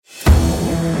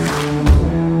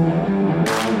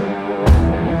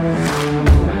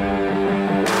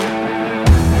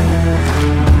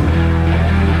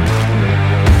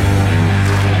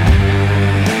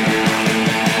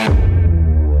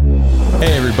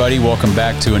everybody. Welcome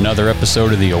back to another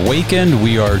episode of The Awakened.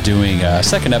 We are doing a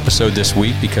second episode this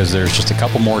week because there's just a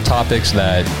couple more topics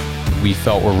that we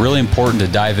felt were really important to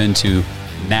dive into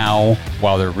now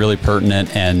while they're really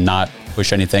pertinent and not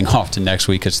push anything off to next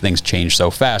week because things change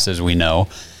so fast, as we know.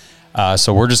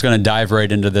 So we're just going to dive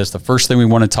right into this. The first thing we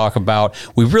want to talk about,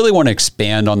 we really want to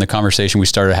expand on the conversation we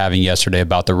started having yesterday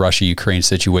about the Russia-Ukraine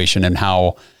situation and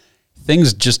how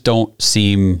things just don't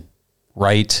seem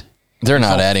right. They're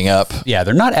not adding up. Yeah,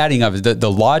 they're not adding up.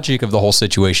 The logic of the whole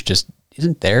situation just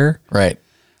isn't there. Right.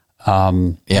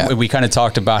 We kind of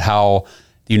talked about how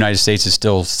the United States is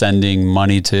still sending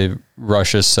money to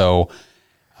Russia. So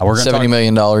we're going to $70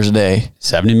 million a day.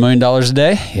 $70 million a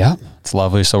day. Yeah, it's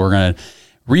lovely. So we're going to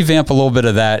revamp a little bit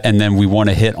of that. And then we want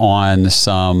to hit on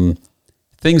some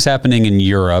things happening in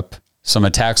Europe, some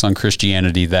attacks on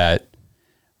Christianity that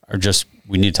are just,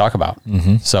 we need to talk about.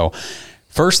 Mm-hmm. So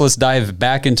first, let's dive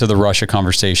back into the Russia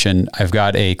conversation. I've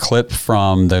got a clip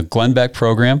from the Glenn Beck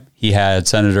program. He had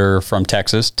Senator from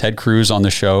Texas, Ted Cruz, on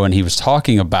the show, and he was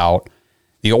talking about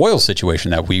the oil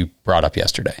situation that we brought up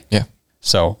yesterday. Yeah.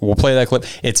 So we'll play that clip.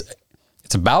 It's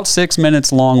about 6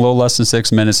 minutes long, a little less than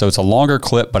 6 minutes, so it's a longer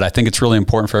clip, but I think it's really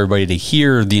important for everybody to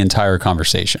hear the entire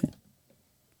conversation.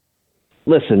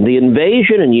 Listen, the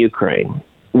invasion in Ukraine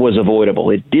was avoidable.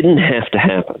 It didn't have to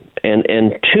happen.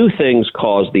 And two things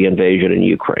caused the invasion in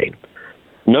Ukraine.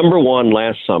 Number one,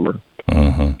 last summer,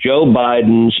 Joe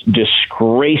Biden's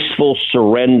disgraceful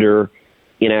surrender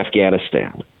in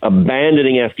Afghanistan,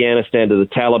 abandoning Afghanistan to the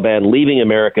Taliban, leaving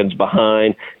Americans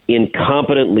behind,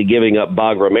 incompetently giving up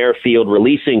Bagram Airfield,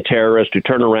 releasing terrorists who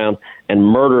turn around and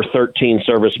murder 13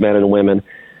 servicemen and women.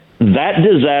 That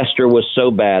disaster was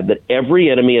so bad that every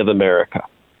enemy of America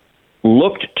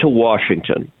looked to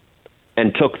Washington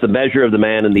and took the measure of the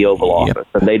man in the Oval Office.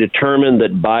 And they determined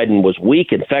that Biden was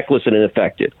weak and feckless and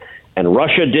ineffective. And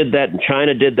Russia did that, and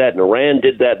China did that, and Iran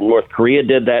did that, and North Korea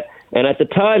did that. And at the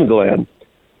time, Glenn,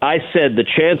 I said the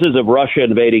chances of Russia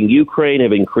invading Ukraine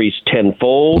have increased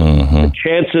tenfold. The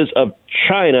chances of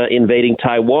China invading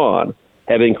Taiwan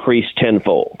have increased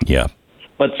tenfold. Yeah.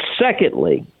 But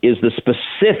secondly is the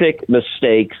specific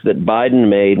mistakes that Biden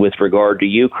made with regard to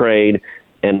Ukraine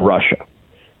and Russia,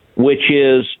 which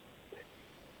is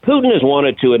Putin has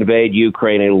wanted to invade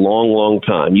Ukraine a long, long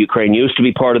time. Ukraine used to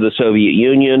be part of the Soviet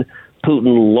Union.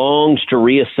 Putin longs to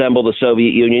reassemble the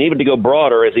Soviet Union, even to go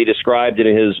broader, as he described it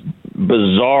in his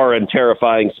bizarre and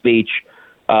terrifying speech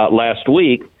last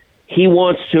week. He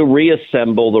wants to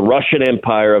reassemble the Russian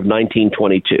Empire of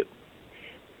 1922.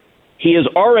 He has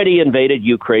already invaded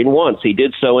Ukraine once. He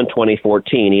did so in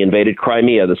 2014. He invaded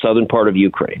Crimea, the southern part of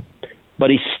Ukraine. But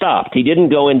he stopped. He didn't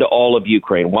go into all of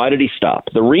Ukraine. Why did he stop?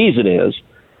 The reason is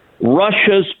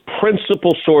Russia's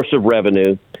principal source of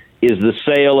revenue is the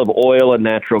sale of oil and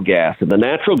natural gas. And the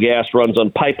natural gas runs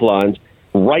on pipelines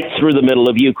right through the middle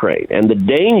of Ukraine. And the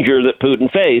danger that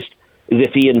Putin faced is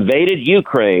if he invaded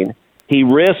Ukraine, he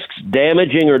risks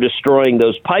damaging or destroying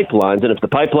those pipelines. And if the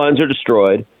pipelines are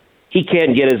destroyed, he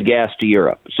can't get his gas to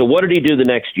Europe. So what did he do the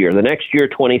next year? The next year,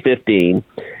 2015,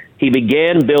 he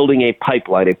began building a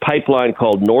pipeline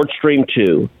called Nord Stream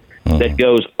 2 that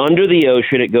goes under the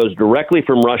ocean. It goes directly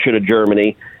from Russia to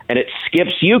Germany, and it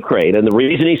skips Ukraine. And the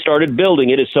reason he started building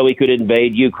it is so he could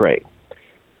invade Ukraine.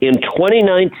 In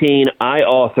 2019, I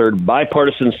authored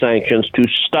bipartisan sanctions to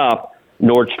stop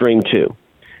Nord Stream 2.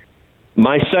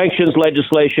 My sanctions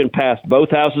legislation passed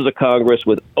both houses of Congress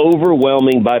with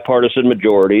overwhelming bipartisan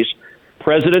majorities.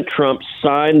 President Trump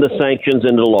signed the sanctions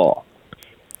into law.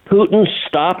 Putin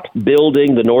stopped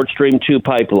building the Nord Stream 2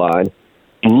 pipeline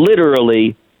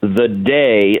literally the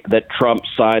day that Trump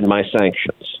signed my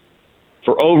sanctions.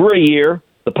 For over a year,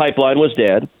 the pipeline was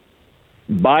dead.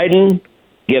 Biden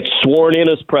gets sworn in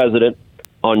as president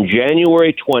on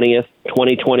January 20th,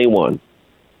 2021.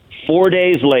 4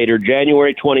 days later,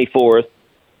 January 24th,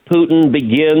 Putin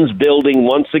begins building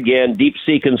once again deep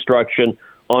sea construction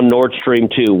on Nord Stream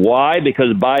 2. Why?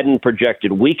 Because Biden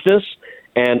projected weakness,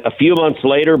 and a few months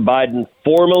later, Biden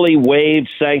formally waived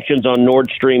sanctions on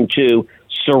Nord Stream 2,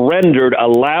 surrendered,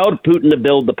 allowed Putin to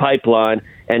build the pipeline,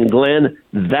 and Glenn,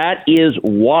 that is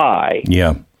why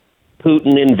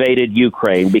Putin invaded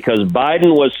Ukraine, because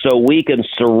Biden was so weak and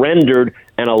surrendered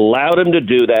and allowed him to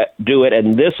do it,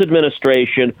 and this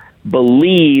administration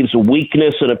believes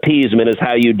weakness and appeasement is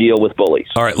how you deal with bullies.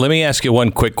 All right, let me ask you one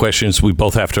quick question so we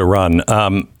both have to run.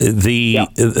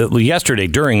 Yesterday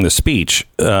during the speech,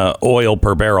 oil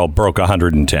per barrel broke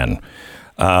 110.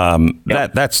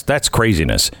 That's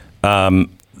craziness.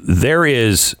 There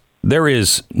is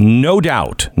no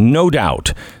doubt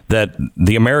that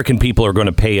the American people are going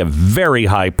to pay a very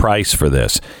high price for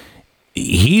this.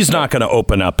 He's not going to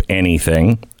open up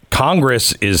anything.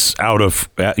 Congress is out of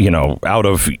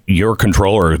your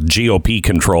control or GOP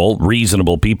control,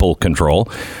 reasonable people control.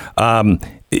 Are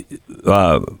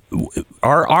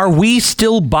we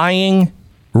still buying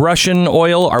Russian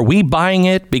oil? Are we buying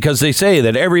it? Because they say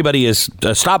that everybody is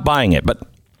stop buying it. But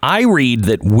I read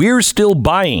that we're still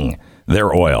buying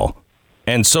their oil.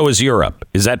 And so is Europe.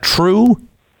 Is that true?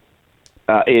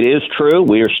 It is true.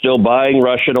 We are still buying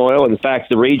Russian oil. In fact,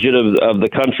 the region of the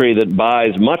country that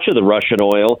buys much of the Russian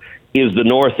oil is the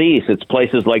Northeast. It's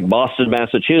places like Boston,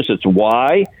 Massachusetts.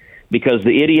 Why? Because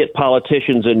the idiot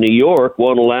politicians in New York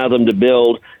won't allow them to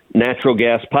build natural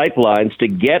gas pipelines to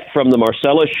get from the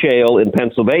Marcellus Shale in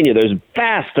Pennsylvania. There's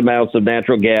vast amounts of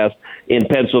natural gas in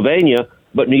Pennsylvania,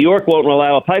 but New York won't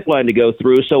allow a pipeline to go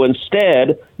through. So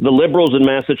instead, the liberals in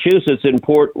Massachusetts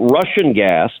import Russian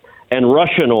gas and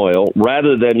Russian oil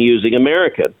rather than using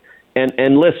American.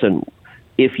 And listen,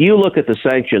 if you look at the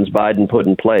sanctions Biden put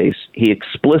in place, he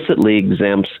explicitly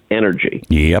exempts energy.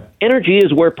 Yep. Energy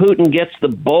is where Putin gets the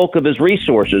bulk of his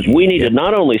resources. We need to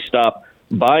not only stop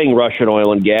buying Russian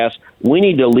oil and gas, we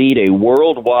need to lead a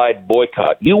worldwide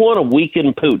boycott. You want to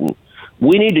weaken Putin,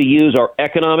 we need to use our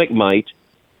economic might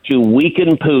to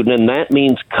weaken Putin, and that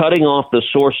means cutting off the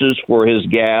sources for his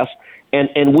gas.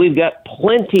 And we've got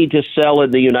plenty to sell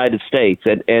in the United States.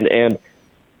 And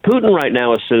Putin right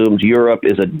now assumes Europe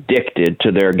is addicted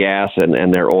to their gas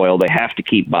and their oil. They have to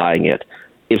keep buying it.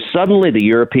 If suddenly the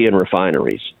European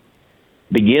refineries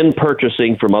begin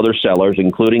purchasing from other sellers,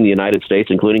 including the United States,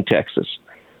 including Texas,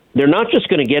 they're not just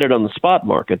going to get it on the spot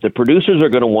market. The producers are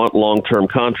going to want long-term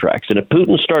contracts. And if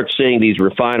Putin starts seeing these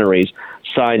refineries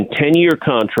sign 10-year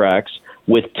contracts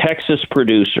with Texas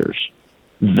producers,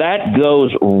 that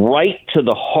goes right to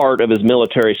the heart of his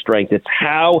military strength. It's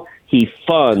how he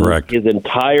funds his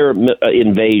entire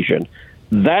invasion.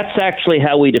 That's actually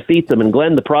how we defeat them. And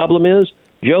Glenn, the problem is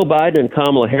Joe Biden and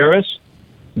Kamala Harris,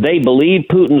 they believe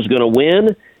Putin's going to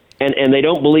win, and they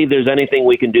don't believe there's anything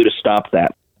we can do to stop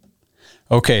that.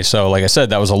 Okay, so like I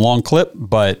said, that was a long clip,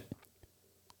 but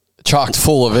chocked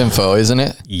full of info, isn't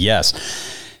it?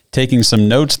 Yes. Taking some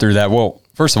notes through that. Well,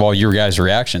 first of all, your guys'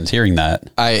 reactions hearing that.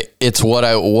 It's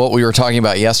what we were talking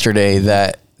about yesterday,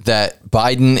 that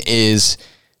Biden is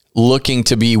looking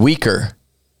to be weaker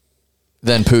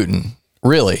than Putin.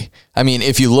 Really. I mean,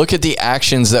 if you look at the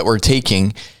actions that we're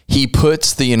taking, he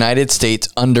puts the United States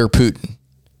under Putin.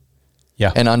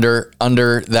 Yeah. And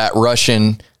under that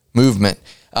Russian movement.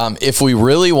 If we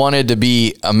really wanted to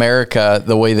be America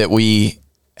the way that we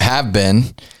have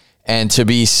been and to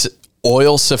be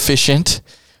oil sufficient,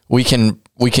 we can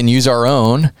use our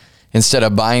own instead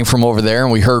of buying from over there.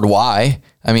 And we heard why.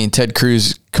 I mean, Ted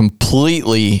Cruz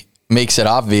completely makes it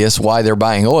obvious why they're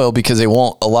buying oil, because they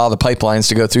won't allow the pipelines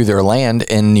to go through their land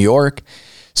in New York.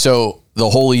 So the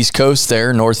whole East Coast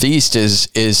there, Northeast, is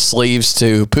slaves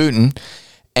to Putin.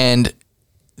 And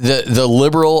the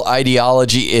liberal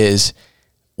ideology is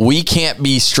we can't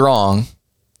be strong,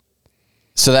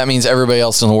 so that means everybody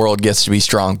else in the world gets to be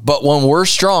strong. But when we're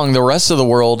strong, the rest of the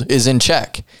world is in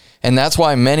check. And that's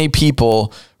why many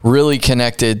people really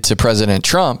connected to President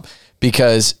Trump,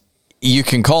 because you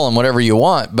can call him whatever you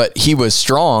want, but he was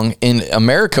strong, and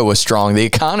America was strong. The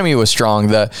economy was strong.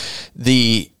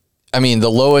 The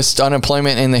lowest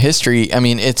unemployment in the history. I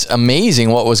mean, it's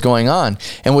amazing what was going on.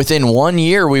 And within 1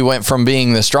 year, we went from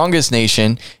being the strongest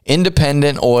nation,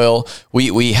 independent oil.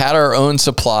 We had our own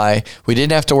supply. We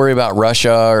didn't have to worry about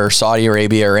Russia or Saudi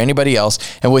Arabia or anybody else.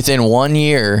 And within 1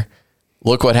 year,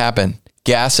 look what happened.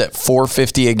 Gas at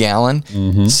 $4.50 a gallon,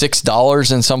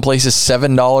 $6 in some places,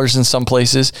 $7 in some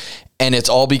places. And it's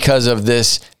all because of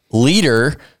this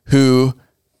leader who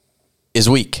is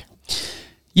weak.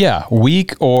 Yeah,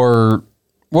 weak, or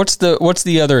what's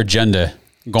the other agenda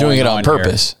going on? Doing it on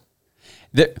purpose.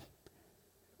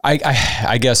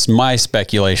 I guess my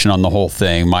speculation on the whole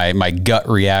thing, my gut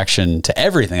reaction to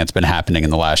everything that's been happening in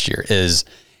the last year is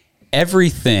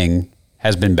everything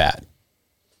has been bad.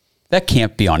 That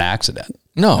can't be on accident.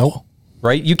 No.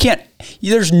 Right? You can't,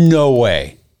 there's no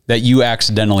way that you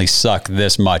accidentally suck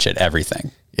this much at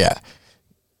everything. Yeah.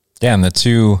 Yeah, and the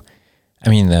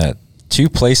two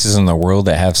places in the world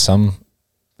that have some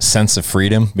sense of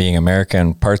freedom, being America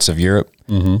and parts of Europe,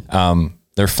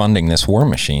 they're funding this war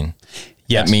machine.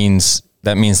 Yes.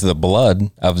 That means the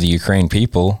blood of the Ukraine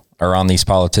people are on these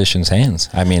politicians' hands.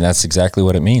 I mean, that's exactly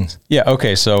what it means. Yeah.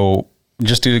 Okay. So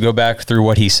just to go back through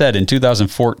what he said, in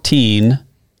 2014,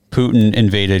 Putin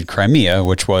invaded Crimea,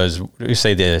 which was, you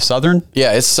say, the southern?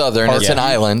 Yeah, it's southern. It's an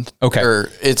island. Okay.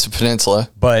 Or it's a peninsula.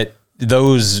 But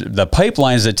the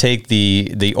pipelines that take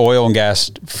the oil and gas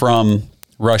from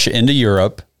Russia into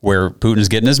Europe, where Putin's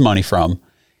getting his money from,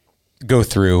 go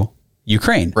through.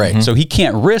 Ukraine. Right. So he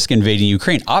can't risk invading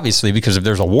Ukraine, obviously, because if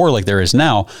there's a war like there is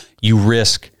now, you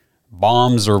risk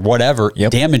bombs or whatever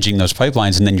damaging those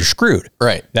pipelines, and then you're screwed.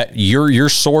 Right. That your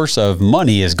source of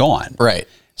money is gone. Right.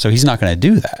 So he's not going to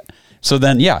do that. So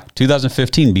then,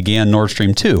 2015 began Nord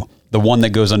Stream 2, the one that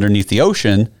goes underneath the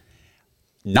ocean,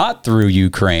 not through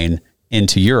Ukraine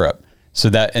into Europe. So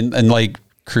that, and like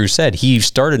Cruz said, he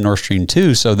started Nord Stream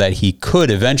 2 so that he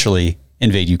could eventually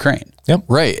invade Ukraine. Yep.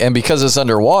 Right. And because it's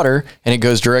underwater and it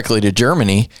goes directly to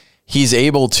Germany, he's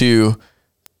able to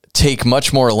take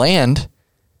much more land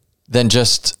than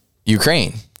just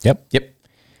Ukraine. Yep.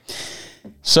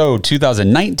 So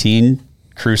 2019,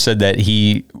 Cruz said that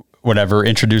he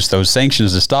introduced those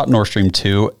sanctions to stop Nord Stream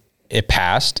 2. It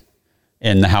passed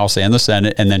in the House and the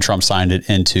Senate, and then Trump signed it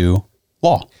into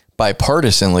law.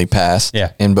 Bipartisanly passed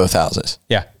in both houses.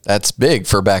 Yeah. That's big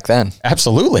for back then.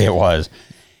 Absolutely it was.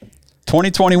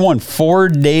 2021, 4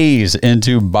 days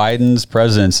into Biden's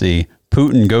presidency,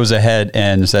 Putin goes ahead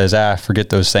and says, forget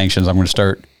those sanctions. I'm going to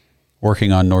start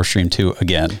working on Nord Stream 2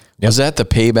 again. Was that the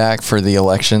payback for the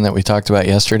election that we talked about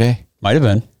yesterday? Might have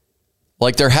been.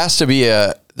 Like there has to be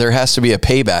a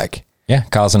payback. Yeah.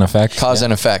 Cause and effect. Cause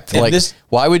and effect. And like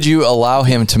why would you allow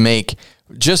him to make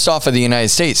just off of the United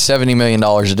States, $70 million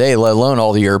a day, let alone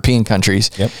all the European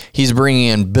countries? Yep. He's bringing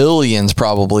in billions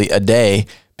probably a day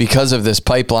because of this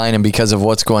pipeline and because of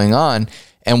what's going on.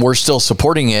 And we're still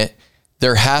supporting it.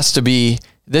 There has to be,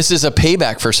 this is a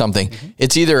payback for something. Mm-hmm.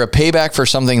 It's either a payback for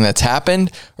something that's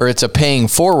happened or it's a paying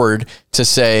forward to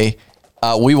say,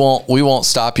 we won't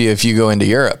stop you if you go into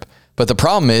Europe. But the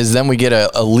problem is then we get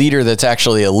a leader that's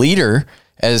actually a leader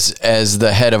as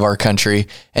the head of our country.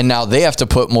 And now they have to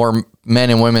put more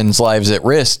men and women's lives at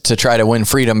risk to try to win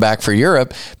freedom back for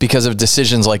Europe because of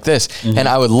decisions like this. Mm-hmm. And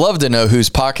I would love to know whose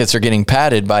pockets are getting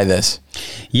padded by this.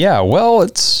 Yeah, well,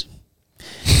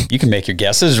 you can make your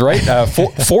guesses, right?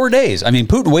 4 days. I mean,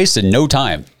 Putin wasted no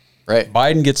time. Right.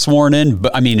 Biden gets sworn in,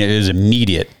 but I mean, it is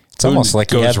immediate. It's almost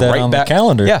like he had that on the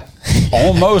calendar. Yeah,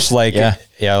 almost like,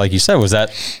 like you said, was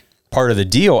that part of the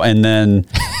deal? And then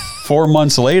 4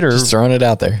 months later, just throwing it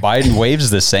out there, Biden waives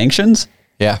the sanctions.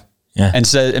 Yeah. And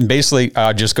said, and basically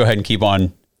just go ahead and keep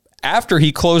on. After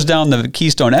he closed down the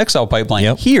Keystone XL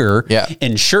pipeline here,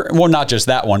 well, not just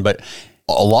that one, but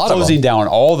a lot closing down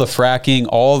all the fracking,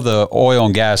 all the oil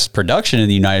and gas production in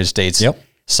the United States,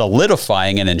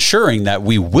 solidifying and ensuring that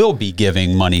we will be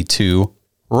giving money to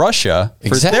Russia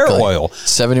for their oil.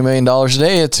 $70 million a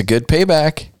day. It's a good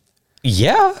payback.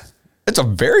 Yeah, it's a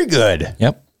very good.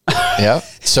 Yep. Yeah.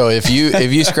 So if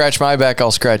you scratch my back,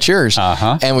 I'll scratch yours.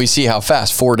 And we see how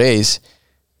fast 4 days.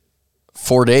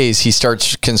 4 days he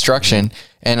starts construction.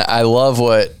 And I love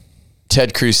what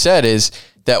Ted Cruz said is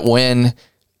that when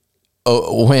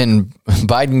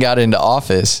Biden got into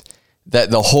office,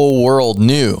 that the whole world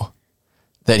knew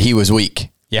that he was weak.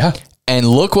 Yeah. And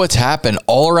look what's happened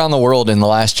all around the world in the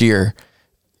last year.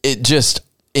 It just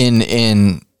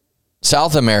in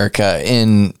South America,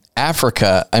 in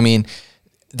Africa, I mean,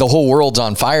 the whole world's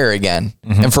on fire again.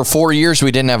 Mm-hmm. And for 4 years,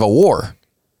 we didn't have a war.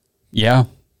 Yeah.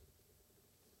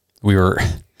 We were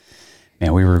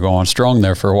going strong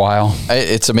there for a while.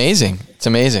 It's amazing. It's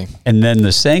amazing. And then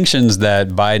the sanctions that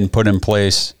Biden put in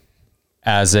place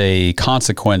as a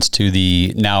consequence to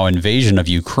the now invasion of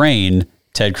Ukraine,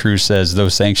 Ted Cruz says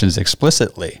those sanctions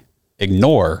explicitly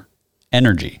ignore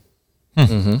energy.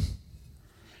 Mm-hmm.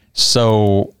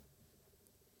 So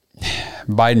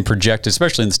Biden projected,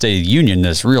 especially in the State of the Union,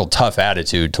 this real tough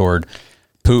attitude toward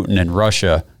Putin and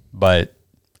Russia. But,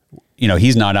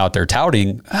 he's not out there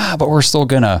touting, but we're still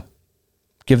going to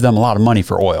give them a lot of money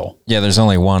for oil. Yeah, there's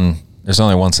only one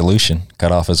solution: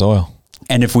 cut off his oil.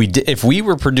 And if we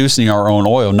were producing our own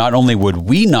oil, not only would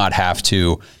we not have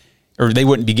to, or they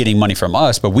wouldn't be getting money from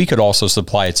us, but we could also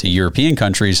supply it to European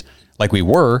countries like we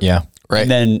were. Yeah. Right.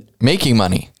 And then making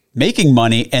money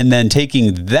and then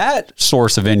taking that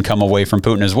source of income away from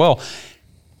Putin as well.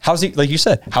 How's he, like you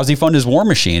said, how's he fund his war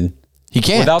machine? He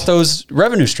can't. Without those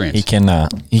revenue streams. He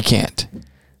cannot. He can't.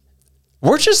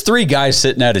 We're just three guys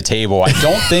sitting at a table. I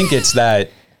don't think it's that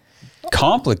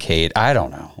complicated. I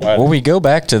don't know. Well, we go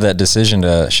back to that decision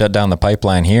to shut down the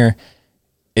pipeline here.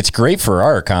 It's great for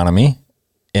our economy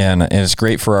and it's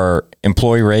great for our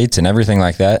employee rates and everything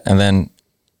like that. And then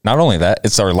not only that,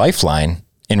 it's our lifeline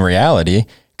in reality,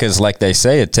 because like they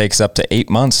say, it takes up to 8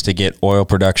 months to get oil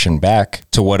production back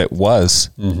to what it was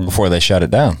before they shut it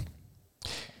down.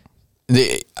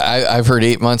 I've heard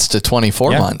 8 months to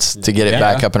 24 months to get it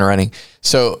back up and running.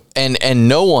 So, and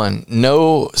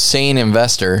no sane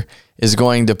investor is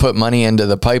going to put money into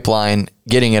the pipeline,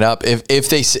 getting it up. If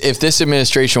this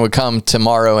administration would come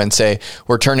tomorrow and say,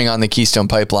 we're turning on the Keystone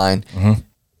Pipeline,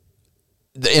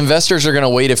 investors are going to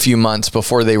wait a few months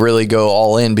before they really go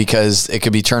all in because it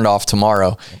could be turned off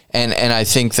tomorrow. And I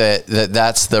think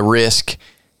that's the risk.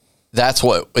 That's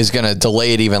what is going to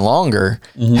delay it even longer.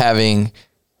 You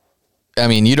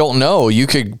don't know. You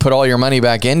could put all your money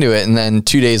back into it, and then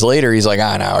 2 days later, he's like,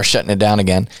 no, we're shutting it down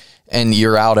again. And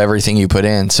you're out everything you put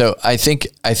in. So I think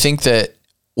that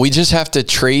we just have to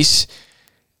trace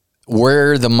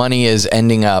where the money is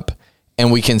ending up.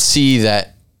 And we can see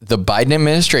that the Biden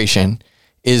administration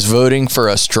is voting for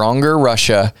a stronger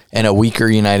Russia and a weaker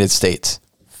United States.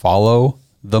 Follow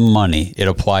the money. It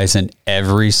applies in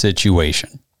every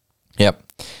situation. Yep.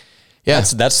 Yeah.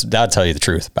 That'll tell you the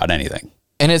truth about anything.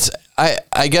 And it's,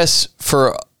 I guess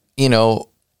for, 10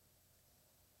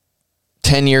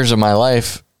 years of my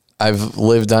life, I've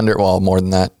lived under, more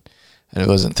than that. I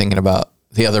wasn't thinking about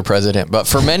the other president, but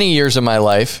for many years of my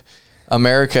life,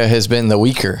 America has been the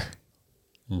weaker.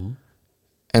 Mm-hmm.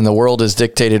 And the world has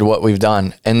dictated what we've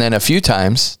done. And then a few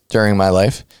times during my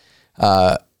life,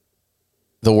 the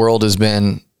world has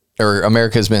been, or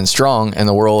America has been strong and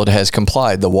the world has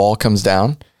complied. The wall comes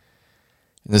down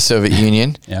in the Soviet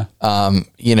Union. Yeah.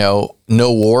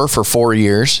 No war for 4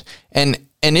 years. And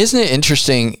isn't it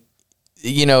interesting?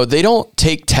 They don't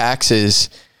take taxes.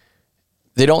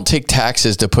 They don't take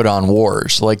taxes to put on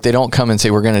wars. Like they don't come and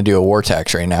say, we're going to do a war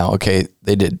tax right now. Okay.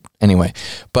 They did anyway,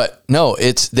 but no,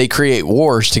 they create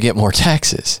wars to get more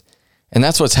taxes. And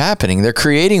that's what's happening. They're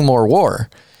creating more war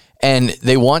and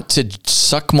they want to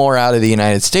suck more out of the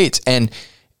United States. And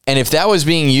if that was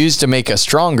being used to make us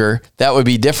stronger, that would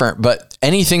be different. But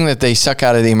anything that they suck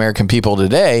out of the American people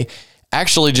today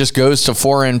actually just goes to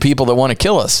foreign people that want to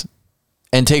kill us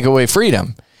and take away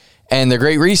freedom and the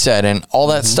Great Reset and all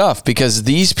that stuff, because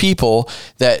these people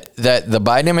that the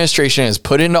Biden administration has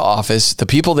put into office, the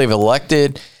people they've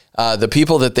elected, the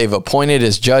people that they've appointed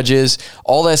as judges,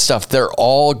 all that stuff, they're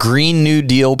all Green New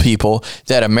Deal people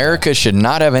that America should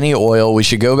not have any oil. We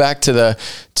should go back to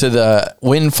the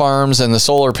wind farms and the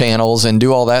solar panels and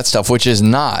do all that stuff, which is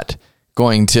not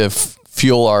going to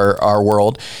fuel our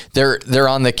world. They're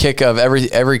on the kick of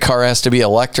every car has to be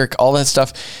electric, all that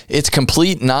stuff. It's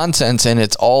complete nonsense, and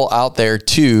it's all out there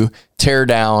to tear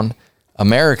down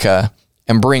America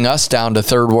and bring us down to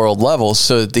third world levels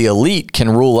so that the elite can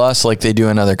rule us like they do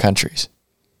in other countries.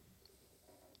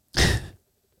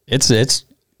 It's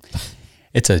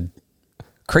a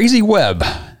crazy web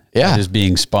that is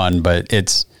being spun, but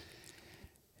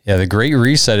the Great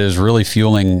Reset is really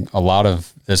fueling a lot of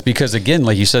this because, again,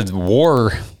 like you said,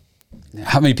 war,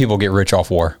 how many people get rich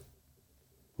off war?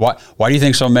 Why do you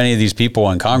think so many of these people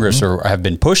in Congress have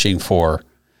been pushing for,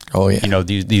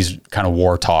 these kind of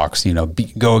war talks,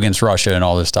 go against Russia and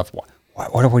all this stuff?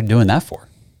 What are we doing that for?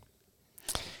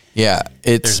 Yeah,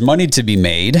 there's money to be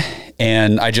made.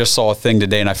 And I just saw a thing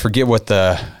today and I forget what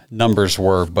the numbers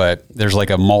were, but there's like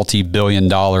a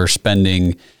multi-billion-dollar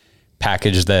spending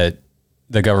package that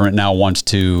the government now wants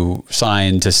to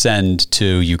sign to send to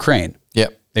Ukraine.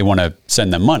 Yep. They want to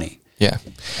send them money. Yeah.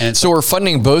 And so we're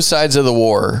funding both sides of the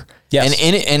war. Yes.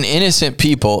 And innocent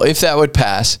people, if that would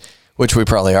pass, which we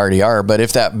probably already are, but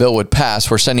if that bill would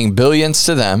pass, we're sending billions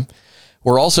to them.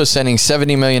 We're also sending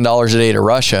 $70 million a day to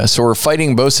Russia. So we're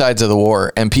fighting both sides of the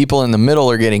war, and people in the middle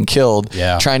are getting killed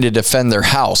trying to defend their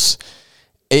house.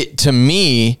 To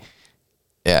me,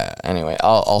 anyway,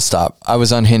 I'll stop. I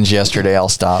was unhinged yesterday. I'll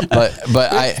stop.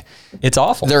 But it's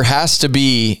awful. There has to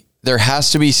be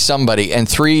somebody, and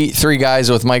three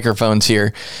guys with microphones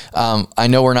here. I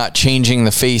know we're not changing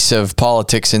the face of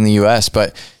politics in the U.S.,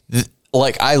 but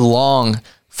I long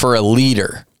for a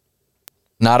leader,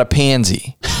 not a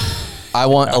pansy. I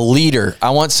want a leader. I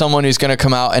want someone who's going to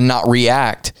come out and not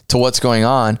react to what's going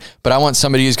on, but I want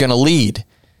somebody who's going to lead.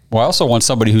 Well, I also want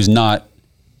somebody who's not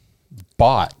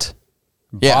bought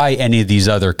by any of these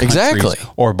other countries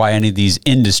or by any of these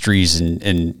industries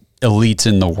and elites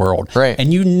in the world. Right.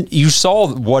 And you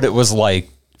saw what it was like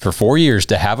for 4 years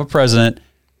to have a president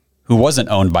who wasn't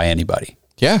owned by anybody.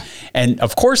 Yeah. And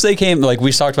of course they came, like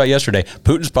we talked about yesterday,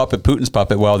 Putin's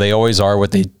puppet. Well, they always are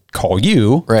what they call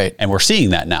you. Right. And we're seeing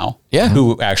that now. Yeah.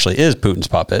 Who actually is Putin's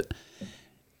puppet.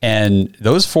 And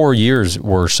those 4 years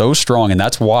were so strong. And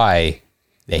that's why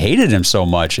they hated him so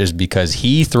much, is because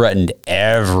he threatened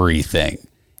everything.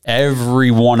 Every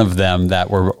one of them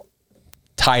that were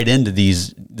tied into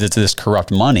this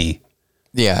corrupt money.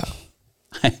 Yeah.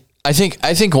 I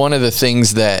think one of the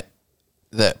things that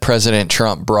President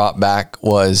Trump brought back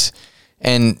was,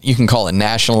 and you can call it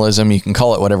nationalism, you can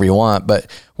call it whatever you want, but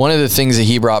one of the things that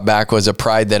he brought back was a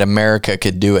pride that America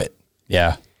could do it.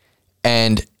 Yeah.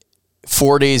 And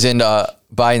 4 days into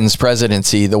Biden's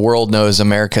presidency, the world knows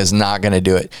America is not going to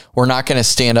do it. We're not going to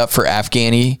stand up for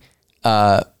Afghani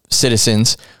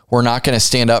citizens. We're not going to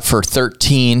stand up for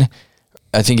 13.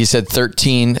 I think he said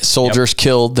 13 soldiers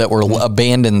killed that were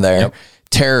abandoned there.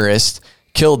 Terrorists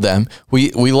killed them.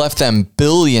 We left them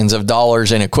billions of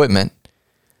dollars in equipment.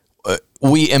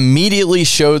 We immediately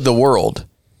showed the world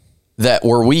that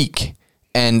we're weak.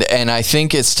 And I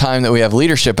think it's time that we have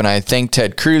leadership. And I thank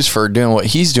Ted Cruz for doing what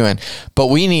he's doing. But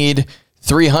we need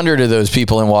 300 of those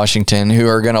people in Washington who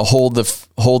are going to hold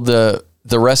the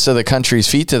rest of the country's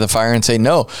feet to the fire and say,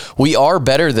 no, we are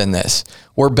better than this.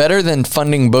 We're better than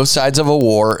funding both sides of a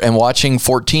war and watching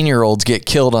 14-year-olds get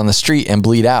killed on the street and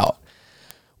bleed out.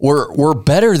 We're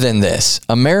better than this.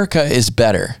 America is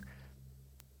better.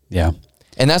 Yeah.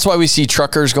 And that's why we see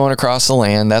truckers going across the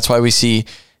land. That's why we see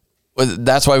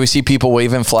people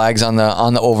waving flags on the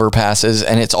overpasses,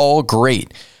 and it's all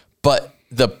great. But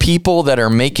the people that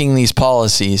are making these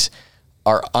policies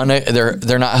are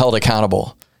they're not held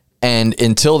accountable. And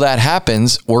until that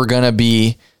happens, we're going to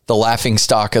be the laughing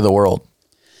stock of the world.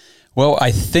 Well,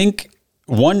 I think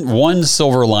one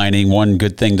silver lining, one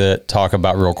good thing to talk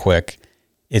about real quick,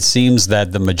 it seems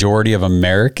that the majority of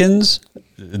Americans,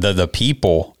 the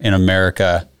people in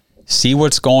America, see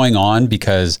what's going on,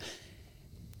 because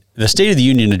the State of the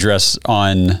Union address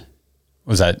on,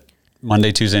 was that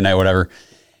Monday, Tuesday night, whatever,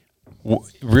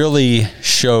 really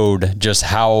showed just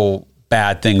how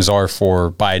bad things are for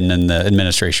Biden and the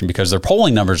administration, because their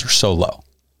polling numbers are so low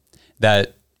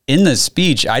that in the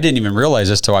speech, I didn't even realize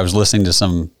this till I was listening to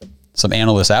some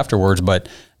analysts afterwards, but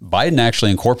Biden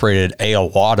actually incorporated a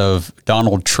lot of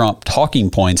Donald Trump talking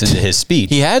points into his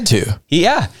speech. He had to.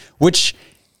 Yeah, which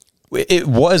it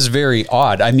was very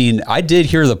odd. I mean, I did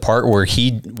hear the part where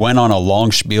he went on a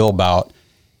long spiel about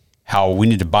how we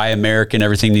need to buy American,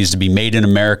 everything needs to be made in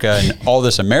America and all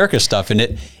this America stuff. And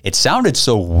it sounded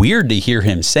so weird to hear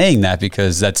him saying that,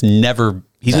 because he's never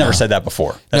said that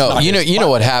before. That's you know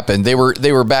what happened? They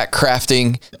were back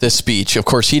crafting the speech. Of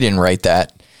course, he didn't write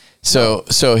that. So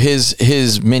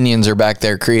his minions are back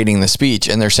there creating the speech,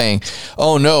 and they're saying,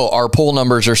 "Oh no, our poll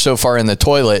numbers are so far in the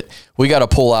toilet. We got to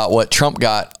pull out what Trump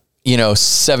got,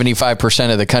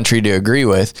 75% of the country to agree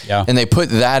with." Yeah. And they put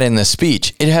that in the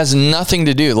speech. It has nothing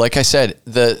to do. Like I said,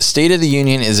 the State of the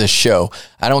Union is a show.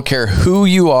 I don't care who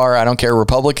you are. I don't care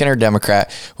Republican or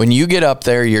Democrat. When you get up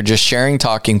there, you're just sharing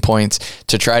talking points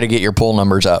to try to get your poll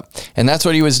numbers up. And that's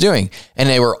what he was doing. And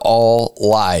they were all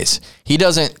lies. He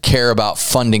doesn't care about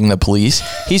funding the police.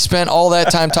 He spent all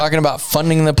that time talking about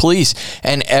funding the police,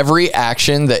 and every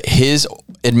action that his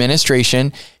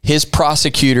administration, his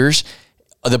prosecutors,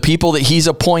 the people that he's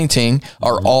appointing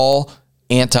are all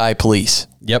anti-police.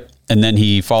 Yep. And then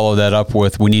he followed that up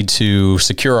with, we need to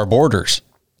secure our borders.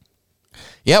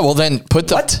 Yeah, well then put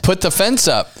the fence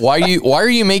up. Why are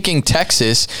you making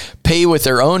Texas pay with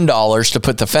their own dollars to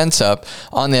put the fence up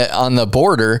on the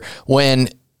border when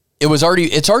it's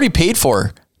already paid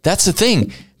for? That's the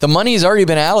thing. The money's already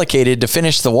been allocated to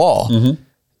finish the wall. Mm-hmm.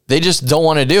 They just don't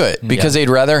want to do it because they'd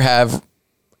rather have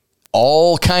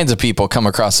all kinds of people come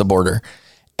across the border.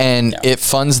 And it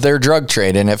funds their drug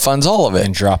trade, and it funds all of it.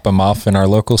 And drop them off in our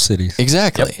local cities.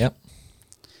 Exactly. Yep.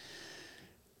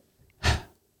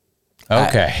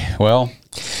 Okay. Well,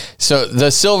 so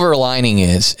the silver lining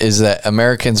is that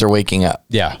Americans are waking up.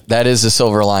 Yeah. That is the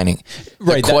silver lining.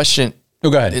 Right. The question.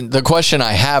 Go ahead. The question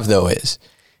I have though is,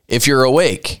 if you're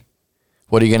awake,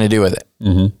 what are you going to do with it?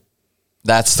 Mm-hmm.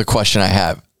 That's the question I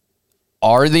have.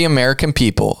 Are the American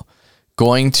people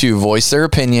going to voice their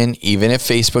opinion, even if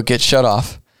Facebook gets shut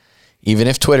off? Even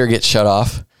if Twitter gets shut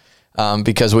off,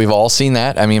 because we've all seen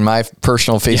that. I mean, my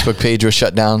personal Facebook page was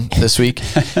shut down this week.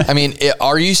 I mean,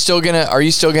 are you still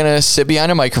gonna sit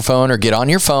behind a microphone or get on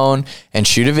your phone and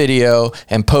shoot a video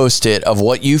and post it of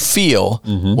what you feel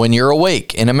when you're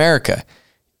awake in America?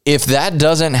 If that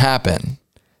doesn't happen,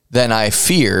 then I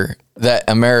fear that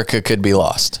America could be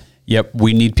lost. Yep.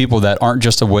 We need people that aren't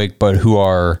just awake, but who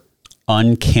are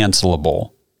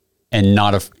uncancelable and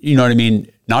not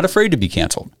afraid to be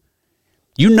canceled.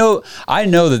 I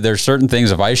know that there's certain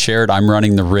things, if I shared, I'm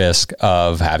running the risk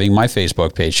of having my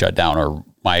Facebook page shut down or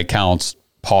my accounts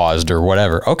paused or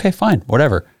whatever. Okay, fine,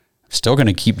 whatever. I'm still going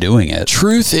to keep doing it.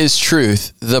 Truth is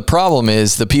truth. The problem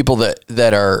is the people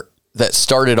that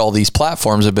started all these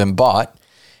platforms have been bought,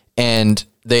 and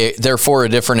they're for a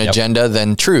different agenda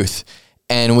than truth.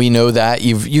 And we know that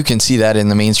you can see that in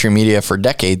the mainstream media for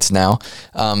decades now.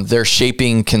 They're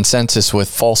shaping consensus with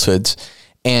falsehoods.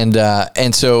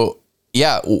 And so,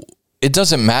 yeah, it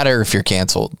doesn't matter if you're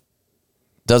canceled.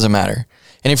 Doesn't matter.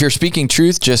 And if you're speaking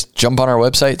truth, just jump on our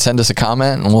website, send us a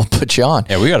comment, and we'll put you on.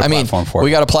 Yeah, we got a platform for it.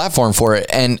 We got a platform for it.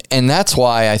 And that's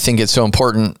why I think it's so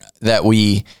important that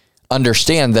we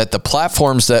understand that the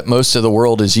platforms that most of the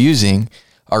world is using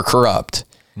are corrupt.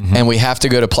 And we have to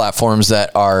go to platforms that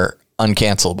are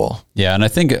uncancelable. Yeah, and I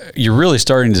think you're really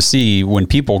starting to see when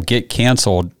people get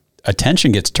canceled,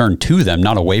 attention gets turned to them,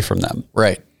 not away from them.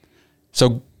 Right.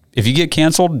 So if you get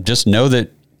canceled, just know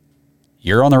that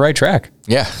you're on the right track.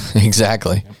 Yeah,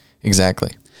 exactly.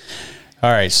 Exactly. All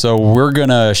right, so we're going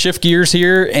to shift gears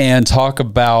here and talk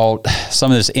about some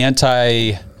of this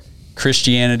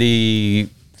anti-Christianity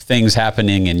things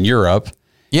happening in Europe.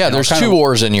 Yeah, And there's I'll kind two of-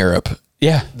 wars in Europe.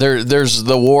 Yeah. There's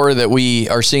the war that we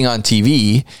are seeing on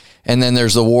TV, and then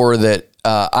there's the war that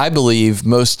I believe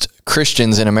most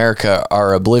Christians in America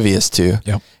are oblivious to,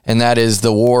 and that is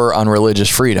the war on religious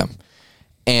freedom.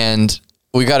 And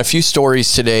we got a few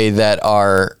stories today that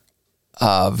are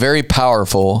very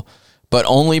powerful, but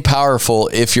only powerful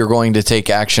if you're going to take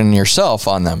action yourself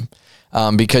on them,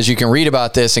 because you can read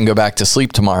about this and go back to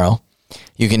sleep tomorrow.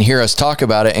 You can hear us talk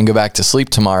about it and go back to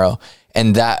sleep tomorrow.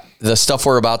 And that the stuff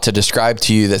we're about to describe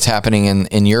to you that's happening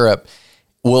in Europe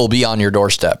will be on your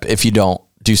doorstep if you don't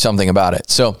do something about it.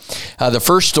 So the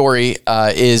first story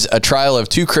is a trial of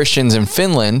two Christians in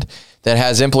Finland that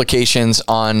has implications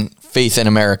on faith in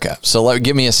America. So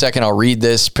give me a second. I'll read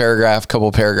this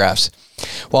couple paragraphs.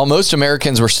 While most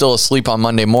Americans were still asleep on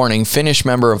Monday morning, Finnish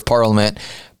member of parliament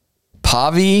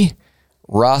Pavi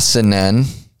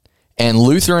Räsänen and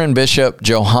Lutheran Bishop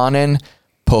Johannes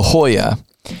Pohoja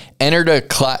entered a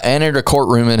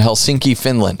courtroom in Helsinki,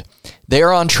 Finland. They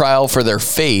are on trial for their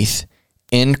faith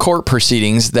in court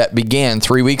proceedings that began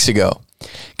 3 weeks ago,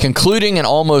 concluding an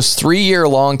almost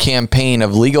 3-year-long campaign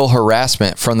of legal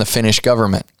harassment from the Finnish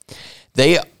government.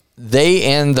 They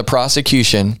and the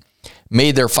prosecution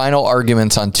made their final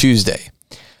arguments on Tuesday.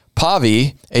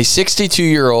 Pavi, a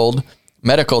 62-year-old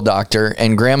medical doctor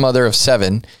and grandmother of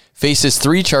 7, faces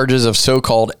 3 charges of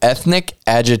so-called ethnic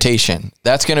agitation.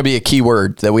 That's going to be a key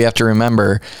word that we have to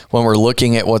remember when we're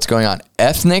looking at what's going on.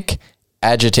 Ethnic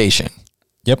agitation.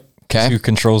 Yep. Okay. Who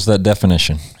controls that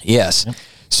definition? Yes. Yep.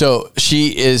 So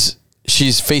she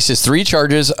faces 3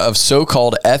 charges of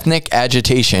so-called ethnic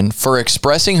agitation for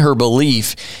expressing her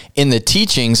belief in the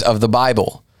teachings of the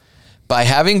Bible by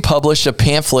having published a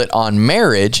pamphlet on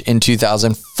marriage in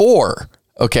 2004.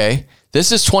 Okay.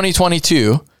 This is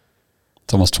 2022.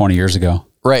 It's almost 20 years ago.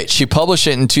 Right. She published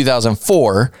it in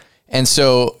 2004. And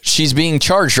so she's being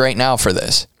charged right now for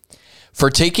this. For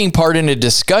taking part in a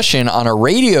discussion on a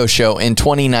radio show in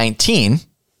 2019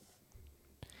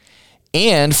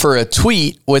 and for a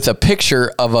tweet with a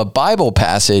picture of a Bible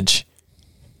passage.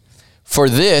 For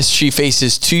this, she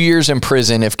faces 2 years in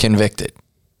prison if convicted.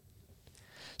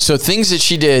 So things that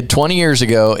she did 20 years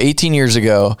ago, 18 years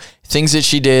ago, things that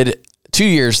she did 2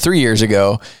 years, 3 years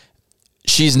ago,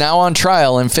 she's now on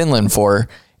trial in Finland for,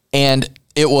 and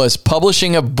it was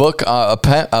publishing a book,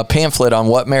 a pamphlet on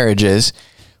what marriage is,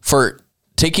 for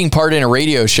taking part in a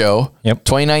radio show,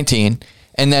 2019,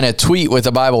 and then a tweet with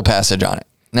a Bible passage on it.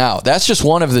 Now, that's just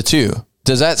one of the 2.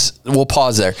 We'll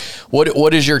pause there.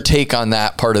 What is your take on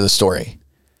that part of the story?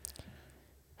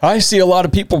 I see a lot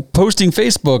of people posting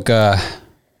Facebook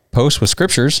posts with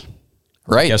scriptures.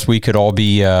 Right. I guess we could all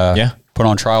be put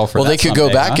on trial for that. Well, they could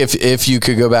go back if you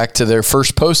could go back to their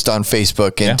first post on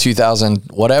Facebook in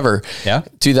 2000, whatever,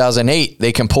 2008,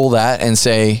 they can pull that and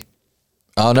say,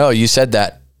 oh no, you said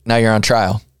that. Now you're on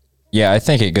trial. Yeah, I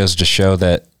think it goes to show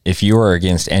that if you are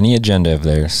against any agenda of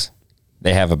theirs,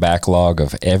 they have a backlog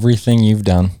of everything you've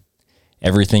done,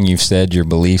 everything you've said, your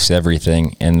beliefs,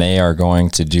 everything, and they are going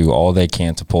to do all they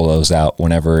can to pull those out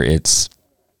whenever it's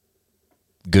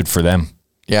good for them.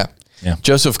 Yeah. Yeah.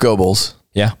 Joseph Goebbels.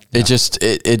 Yeah. It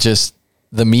just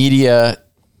the media,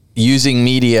 using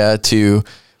media to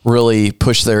really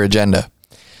push their agenda.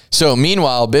 So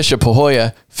meanwhile, Bishop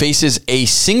Pohoja faces a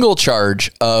single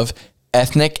charge of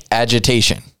ethnic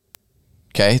agitation.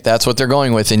 Okay, that's what they're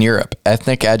going with in Europe,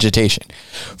 ethnic agitation,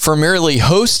 for merely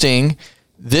hosting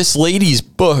this lady's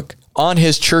book on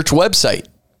his church website.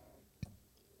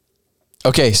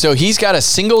 Okay, so he's got a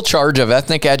single charge of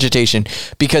ethnic agitation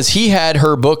because he had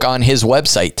her book on his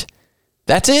website.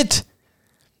 That's it.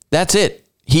 That's it.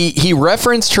 He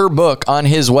referenced her book on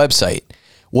his website.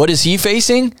 What is he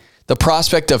facing? The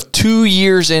prospect of 2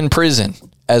 years in prison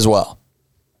as well.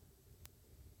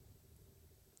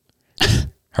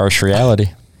 Harsh reality.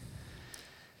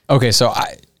 Okay, so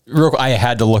I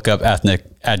had to look up ethnic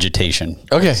agitation.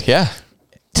 Okay, yeah.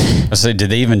 I say, did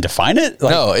they even define it?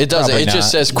 Like, No, it doesn't. probably It not.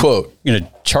 just says, quote. You're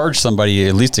going to charge somebody,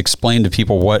 at least explain to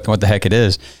people what the heck it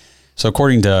is. So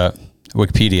according to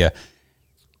Wikipedia,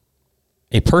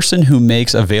 A person who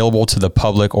makes available to the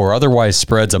public or otherwise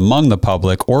spreads among the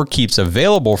public or keeps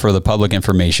available for the public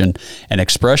information an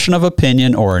expression of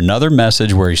opinion or another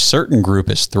message where a certain group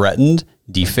is threatened,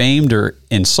 defamed, or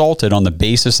insulted on the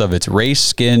basis of its race,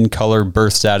 skin, color,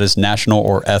 birth status, national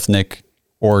or ethnic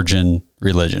origin,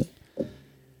 religion.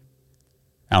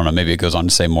 I don't know, maybe it goes on to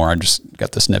say more. I just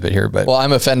got the snippet here, but Well,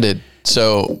 I'm offended.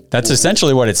 So that's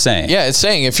essentially what it's saying. yeah, it's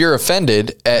saying if you're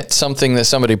offended at something that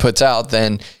somebody puts out,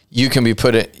 then you can be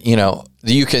put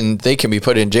they can be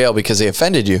put in jail because they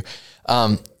offended you.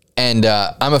 I'm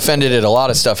offended at a lot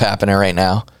of stuff happening right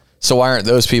now. So why aren't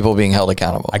those people being held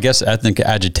accountable? I guess ethnic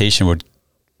agitation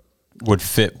would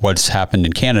fit what's happened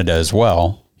in Canada as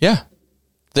well. Yeah.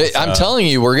 I'm telling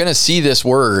you, we're going to see these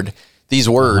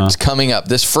words coming up.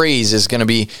 This phrase is going to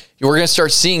be, we're going to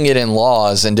start seeing it in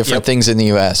laws and different things in the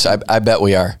U.S. I bet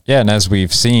we are. Yeah, and as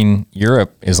we've seen,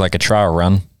 Europe is like a trial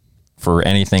run for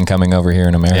anything coming over here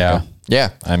in America. Yeah.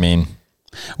 I mean,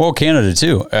 well, Canada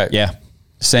too. yeah.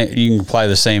 You can apply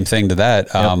the same thing to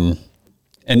that.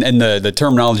 And the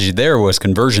terminology there was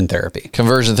conversion therapy.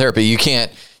 Conversion therapy. You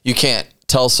can't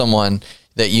tell someone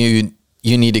that you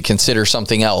need to consider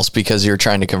something else because you're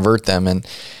trying to convert them. And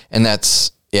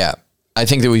that's, yeah, I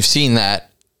think that we've seen that.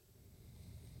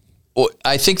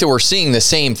 I think that we're seeing the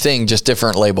same thing, just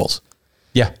different labels.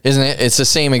 Yeah. Isn't it? It's the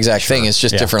same exact thing. It's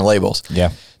just different labels.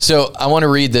 Yeah. So I want to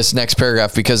read this next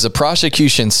paragraph because the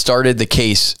prosecution started the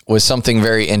case with something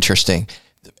very interesting.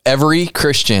 Every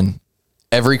Christian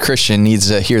needs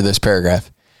to hear this paragraph.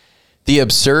 The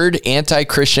absurd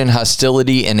anti-Christian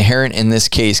hostility inherent in this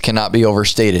case cannot be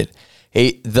overstated.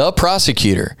 The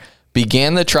prosecutor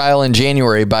began the trial in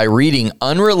January by reading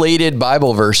unrelated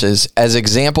Bible verses as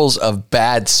examples of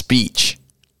bad speech.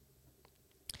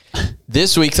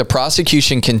 This week, the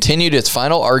prosecution continued its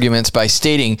final arguments by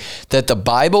stating that the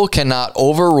Bible cannot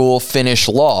overrule Finnish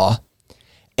law,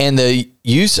 and the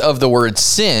use of the word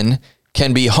sin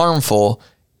can be harmful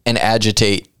and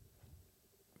agitate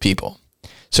people.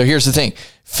 So here's the thing.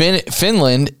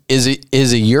 Finland is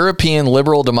a European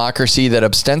liberal democracy that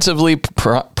ostensibly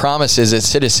promises its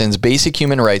citizens basic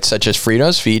human rights such as freedom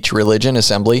of speech, religion,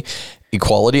 assembly,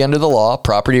 equality under the law,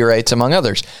 property rights, among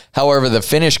others. However, the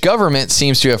Finnish government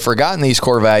seems to have forgotten these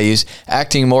core values,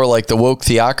 acting more like the woke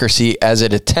theocracy as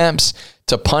it attempts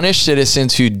to punish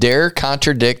citizens who dare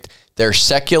contradict their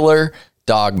secular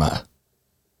dogma.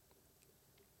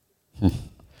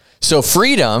 So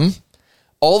freedom,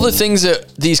 all the things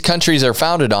that these countries are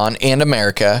founded on, and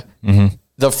America,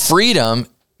 the freedom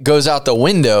goes out the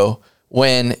window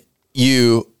when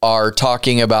you are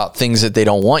talking about things that they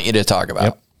don't want you to talk about.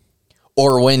 Yep.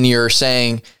 Or when you're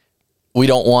saying we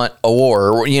don't want a war,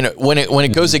 or, when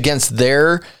it goes against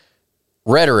their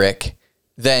rhetoric,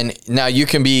 then now you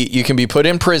can be put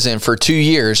in prison for 2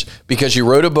 years because you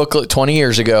wrote a booklet 20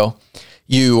 years ago.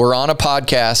 You were on a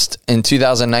podcast in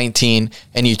 2019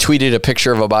 and you tweeted a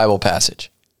picture of a Bible passage.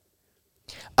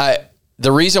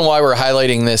 The reason why we're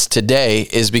highlighting this today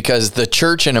is because the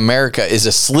church in America is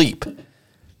asleep,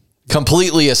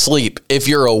 completely asleep. If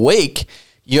you're awake,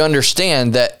 you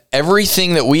understand that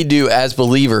everything that we do as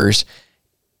believers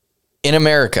in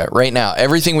America right now,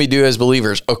 everything we do as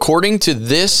believers, according to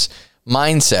this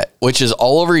mindset, which is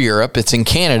all over Europe, it's in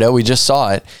Canada, we just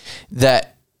saw it,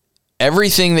 that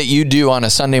everything that you do on a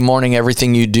Sunday morning,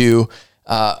 everything you do,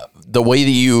 the way that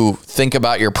you think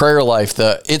about your prayer life,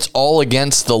 it's all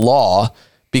against the law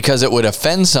because it would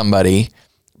offend somebody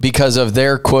because of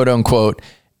their quote unquote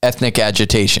ethnic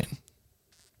agitation.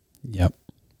 Yep.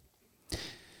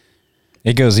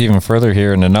 It goes even further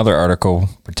here in another article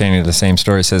pertaining to the same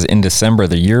story. It says, in December,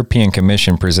 the European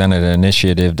Commission presented an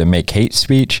initiative to make hate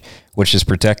speech, which is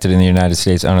protected in the United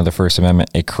States under the First Amendment,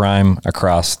 a crime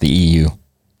across the EU.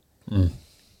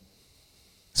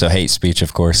 So hate speech,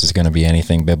 of course, is going to be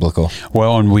anything biblical.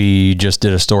 Well, and we just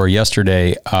did a story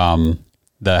yesterday.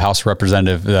 The House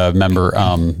Representative member,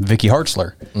 Vicky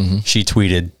Hartzler, she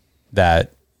tweeted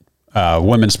that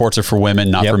women's sports are for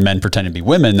women, not for men pretending to be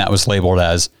women. That was labeled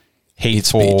as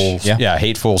hateful,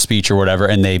 hateful speech or whatever,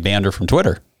 and they banned her from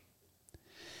Twitter.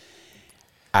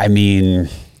 I mean,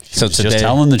 so today, just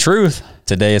telling the truth.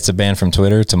 Today it's a ban from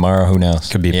Twitter. Tomorrow, who knows?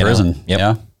 Could be prison. Yep.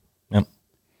 Yeah.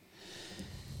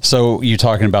 So you're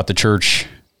talking about the church,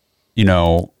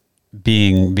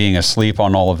 being asleep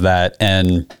on all of that.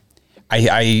 And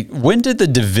when did the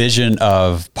division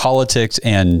of politics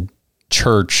and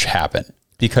church happen?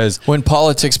 Because when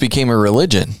politics became a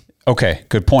religion. Okay,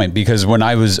 good point. Because when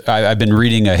I've been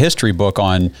reading a history book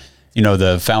on,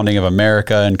 the founding of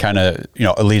America and kind of,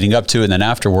 leading up to it and then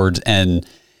afterwards, and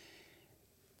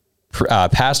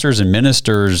pastors and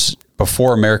ministers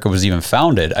before America was even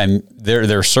founded,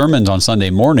 their sermons on Sunday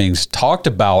mornings talked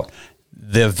about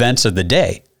the events of the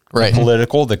day, right? The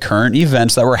political, the current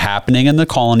events that were happening in the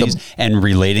colonies, and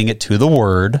relating it to the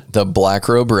word. The Black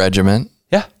Robe Regiment.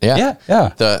 Yeah.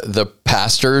 The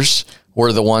pastors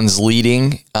were the ones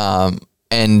leading,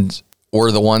 and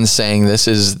were the ones saying this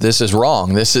is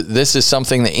wrong. This is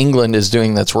something that England is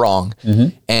doing that's wrong.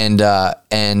 Mm-hmm. And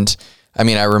I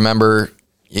mean, I remember,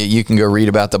 you can go read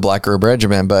about the Black Robe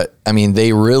Regiment, but I mean,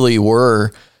 they really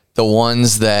were the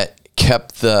ones that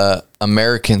kept the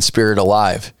American spirit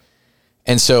alive.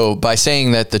 And so by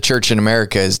saying that the church in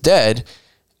America is dead,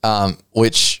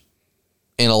 which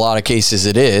in a lot of cases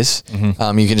it is,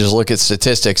 mm-hmm. You can just look at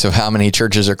statistics of how many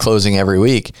churches are closing every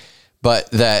week, but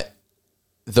that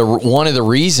one of the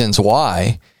reasons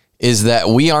why is that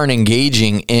we aren't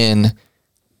engaging in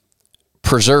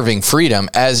preserving freedom,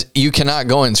 as you cannot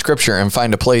go in scripture and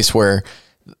find a place where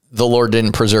the Lord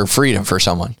didn't preserve freedom for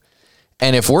someone.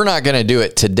 And if we're not going to do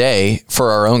it today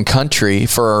for our own country,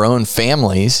 for our own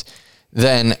families,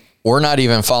 then we're not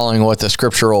even following what the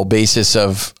scriptural basis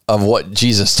of what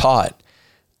Jesus taught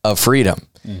of freedom.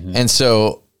 Mm-hmm. And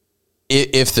so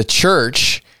if the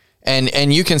church,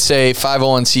 and you can say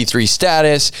 501c3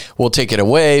 status, we'll take it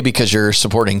away because you're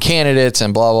supporting candidates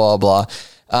and blah, blah, blah.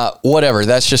 Whatever.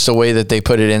 That's just a way that they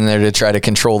put it in there to try to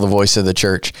control the voice of the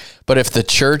church. But if the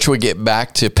church would get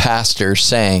back to pastors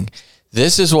saying,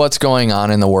 this is what's going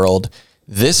on in the world,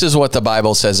 this is what the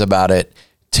Bible says about it,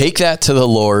 take that to the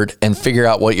Lord and figure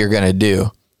out what you're going to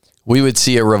do, we would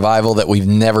see a revival that we've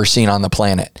never seen on the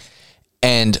planet.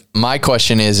 And my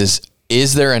question is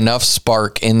there enough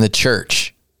spark in the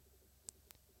church?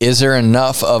 Is there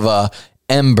enough of a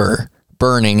ember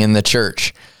burning in the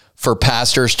church for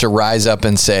pastors to rise up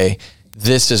and say,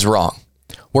 this is wrong?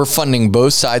 We're funding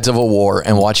both sides of a war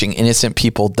and watching innocent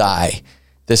people die.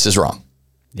 This is wrong.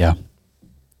 Yeah.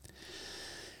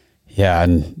 Yeah.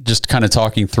 And just kind of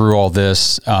talking through all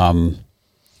this, I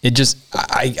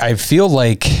feel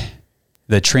like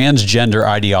the transgender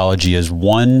ideology is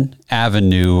one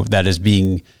avenue that is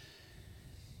being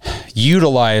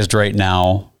utilized right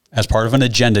now as part of an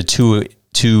agenda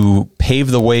to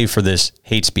pave the way for this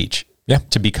hate speech. Yeah.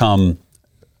 To become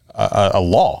a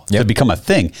law, to become a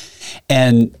thing.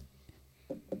 And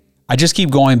I just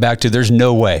keep going back to, there's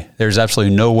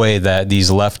absolutely no way that these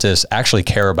leftists actually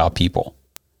care about people.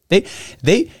 They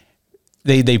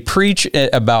preach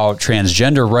about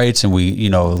transgender rights, and we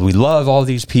love all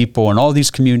these people and all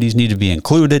these communities need to be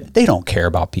included. They don't care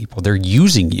about people. They're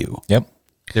using you. Yep.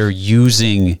 They're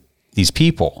using these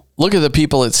people. Look at the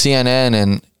people at CNN,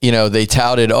 and they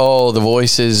touted, the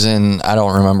voices, and I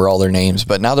don't remember all their names,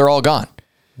 but now they're all gone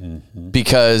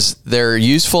because their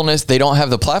usefulness, they don't have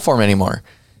the platform anymore.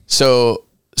 So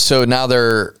now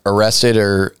they're arrested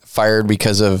or fired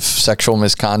because of sexual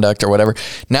misconduct or whatever.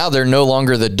 Now they're no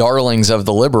longer the darlings of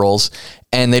the liberals,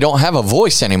 and they don't have a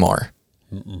voice anymore.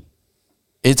 Mm-mm.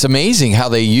 It's amazing how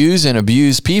they use and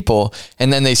abuse people,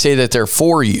 and then they say that they're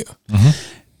for you. Mm-hmm.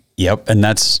 Yep. And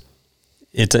it's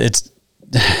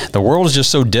the world is just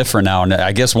so different now. And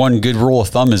I guess one good rule of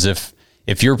thumb is if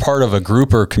you're part of a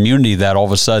group or community that all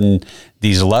of a sudden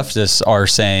these leftists are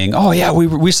saying, oh yeah,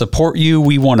 we support you,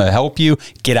 we want to help you,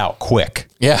 get out quick.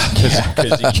 Yeah.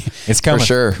 It's coming. For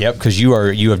sure. Yep. Because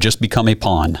you have just become a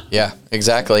pawn. Yeah,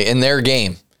 exactly. In their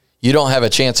game, you don't have a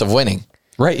chance of winning.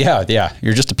 Right. Yeah. Yeah.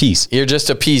 You're just a piece. You're just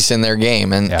a piece in their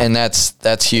game. And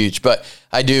that's huge. But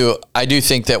I do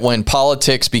think that when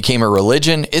politics became a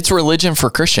religion, it's religion for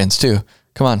Christians too.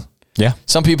 Come on. Yeah.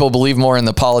 Some people believe more in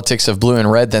the politics of blue and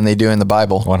red than they do in the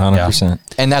Bible. 100%. Yeah.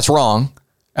 And that's wrong.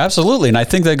 Absolutely. And I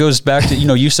think that goes back to,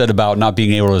 you said about not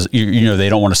being able to, they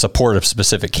don't want to support a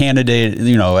specific candidate,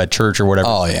 at church or whatever.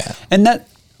 Oh yeah. And that,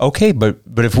 okay. But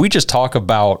if we just talk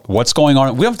about what's going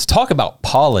on, we have to talk about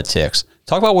politics,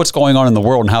 talk about what's going on in the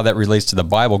world and how that relates to the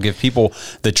Bible, give people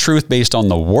the truth based on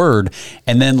the word,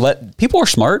 and then people are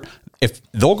smart. If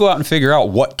they'll go out and figure out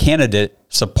what candidate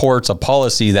supports a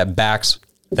policy that backs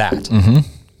that. Mm-hmm.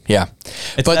 Yeah.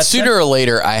 But sooner or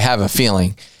later, I have a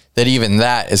feeling that even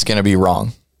that is going to be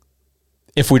wrong.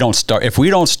 If we don't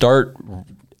start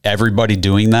everybody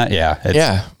doing that.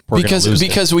 Yeah.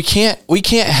 Because we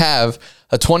can't have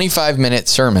a 25-minute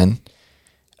sermon.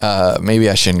 Maybe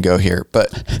I shouldn't go here,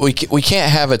 but we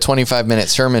can't have a 25-minute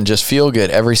sermon just feel good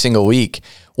every single week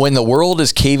when the world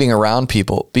is caving around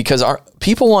people, because our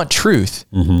people want truth.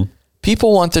 Mm-hmm.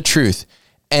 People want the truth.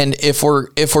 And if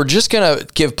we're just going to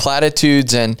give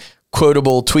platitudes and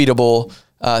quotable, tweetable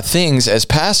things as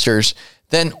pastors,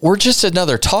 then we're just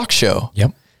another talk show.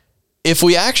 Yep. if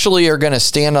we actually are going to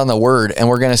stand on the word and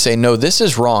we're going to say, no, this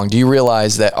is wrong. Do you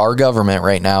realize that our government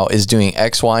right now is doing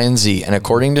X, Y, and Z? And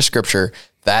according to scripture,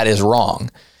 that is wrong.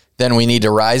 Then we need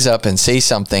to rise up and say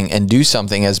something and do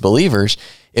something as believers.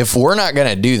 If we're not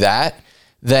going to do that,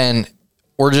 then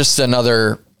we're just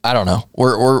another, I don't know,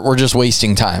 we're just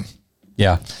wasting time.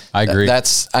 Yeah, I agree.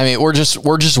 We're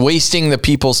just wasting the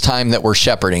people's time that we're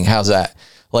shepherding. How's that?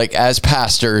 Like, as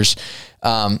pastors,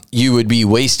 you would be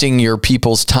wasting your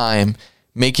people's time,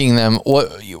 making them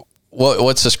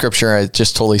what's the scripture? I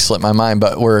just totally slipped my mind,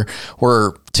 but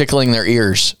we're tickling their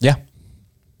ears. Yeah.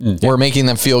 We're making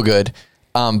them feel good.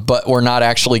 But they're not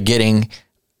actually getting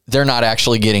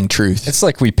truth. It's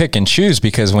like we pick and choose,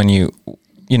 because when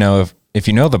if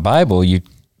you know the Bible,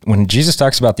 when Jesus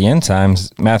talks about the end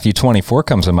times, Matthew 24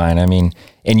 comes to mind. I mean,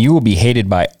 and you will be hated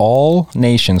by all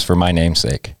nations for my name's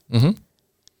sake. Mm-hmm.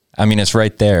 I mean, it's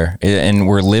right there. And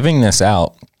we're living this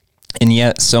out. And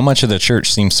yet so much of the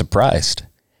church seems surprised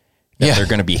that they're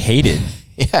going to be hated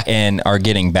and are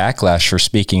getting backlash for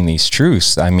speaking these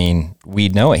truths. I mean, we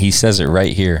know it. He says it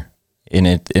right here, and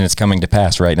it's coming to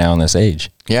pass right now in this age.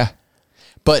 Yeah.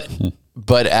 But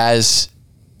as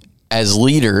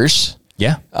leaders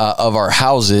of our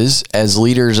houses, as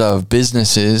leaders of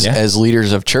businesses, as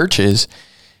leaders of churches,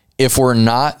 if we're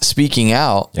not speaking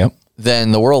out,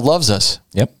 then the world loves us.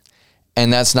 Yep.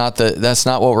 And that's not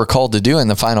what we're called to do in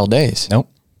the final days. Nope.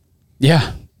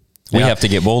 Yeah. We have to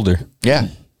get bolder. Yeah.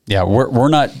 Yeah. We're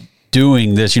not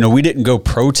doing this. We didn't go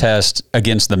protest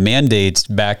against the mandates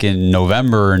back in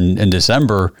November and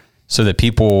December so that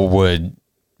people would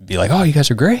be like, oh, you guys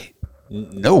are great.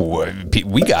 No,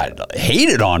 we got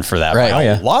hated on for that. Right. By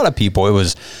a lot of people. It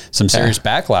was some serious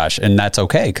backlash, and that's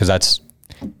okay, because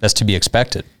that's to be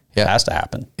expected. It has to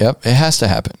happen. Yep. It has to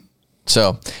happen.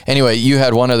 So anyway, you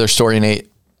had one other story,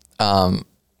 Nate,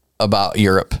 about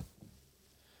Europe.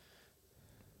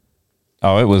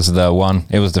 Oh, it was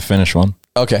the Finnish one.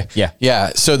 Okay. Yeah.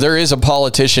 Yeah. So there is a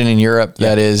politician in Europe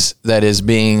that is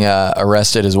being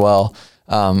arrested as well.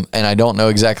 And I don't know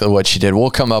exactly what she did. We'll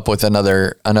come up with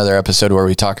another episode where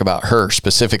we talk about her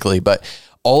specifically, but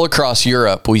all across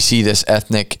Europe, we see this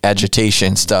ethnic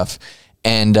agitation stuff.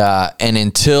 And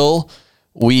until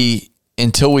we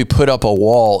put up a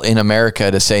wall in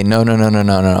America to say, no.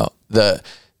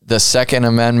 The Second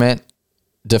Amendment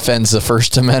defends the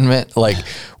First Amendment. Like,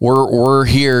 we're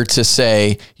here to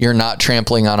say you're not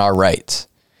trampling on our rights.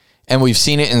 And we've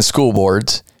seen it in school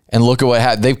boards, and look at what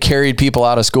happened. They've carried people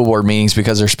out of school board meetings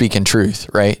because they're speaking truth,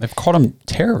 right? They've called them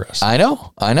terrorists. I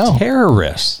know.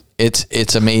 Terrorists.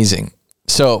 It's amazing.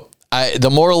 So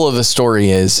the moral of the story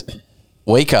is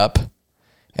wake up.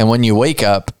 And when you wake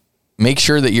up, make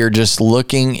sure that you're just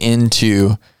looking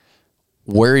into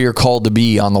where you're called to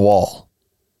be on the wall.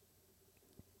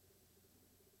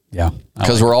 Yeah.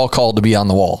 Because we're all called to be on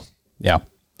the wall. Yeah.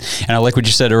 And I like what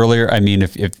you said earlier. I mean,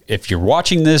 if you're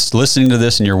watching this, listening to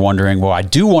this, and you're wondering, well, I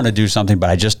do want to do something, but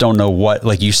I just don't know what,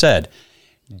 like you said,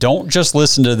 don't just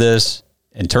listen to this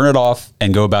and turn it off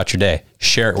and go about your day.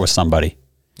 Share it with somebody.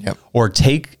 Yep. Or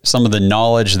take some of the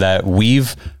knowledge that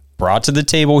we've brought to the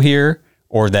table here,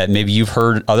 or that maybe you've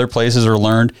heard other places or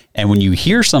learned. And when you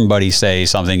hear somebody say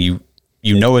something you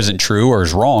isn't true or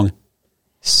is wrong,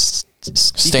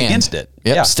 stand against it.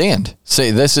 Yep. Yeah. Stand. Say,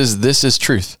 this is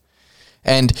truth.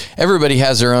 And everybody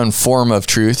has their own form of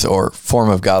truth or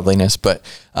form of godliness, but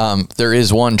there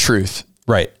is one truth.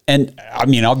 Right. And I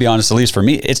mean, I'll be honest, at least for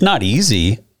me, it's not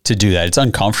easy to do that. It's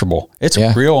uncomfortable. It's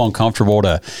real uncomfortable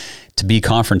to be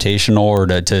confrontational or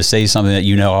to say something that,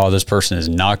 oh, this person is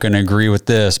not going to agree with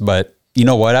this. But you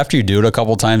know what? After you do it a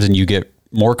couple of times and you get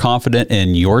more confident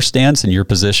in your stance and your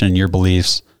position and your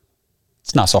beliefs,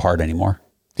 it's not so hard anymore.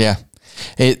 Yeah.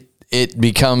 It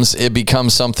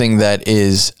becomes something that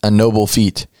is a noble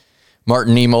feat.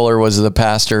 Martin Niemöller was the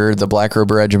pastor, the Black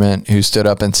Robe Regiment, who stood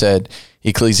up and said,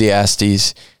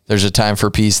 Ecclesiastes, there's a time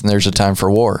for peace and there's a time for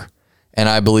war. And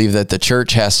I believe that the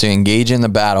church has to engage in the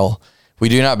battle. We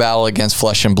do not battle against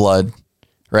flesh and blood,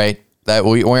 right? That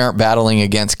we aren't battling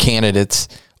against candidates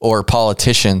or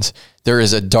politicians. There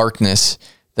is a darkness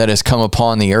that has come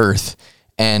upon the earth.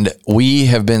 And we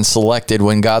have been selected.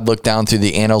 When God looked down through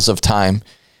the annals of time,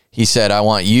 he said, I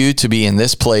want you to be in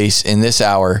this place, in this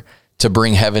hour, to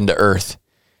bring heaven to earth.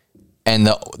 And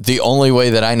the only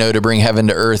way that I know to bring heaven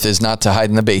to earth is not to hide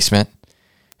in the basement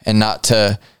and not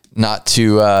to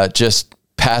just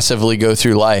passively go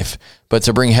through life, but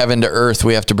to bring heaven to earth,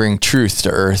 we have to bring truth to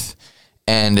earth.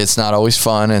 And it's not always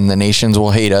fun, and the nations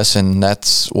will hate us, and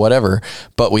that's whatever.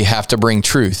 But we have to bring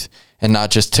truth and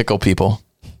not just tickle people.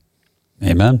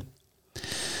 Amen.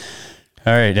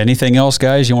 All right. Anything else,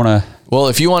 guys? You want to? Well,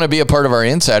 if you want to be a part of our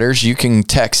insiders, you can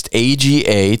text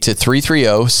AGA to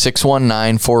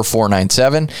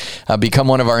 330-619-4497. Become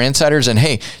one of our insiders. And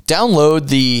hey, download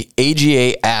the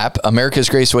AGA app, America's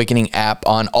Greatest Awakening app,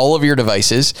 on all of your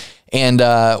devices. And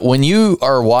when you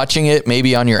are watching it,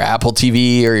 maybe on your Apple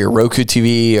TV or your Roku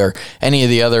TV or any of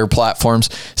the other platforms,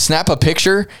 snap a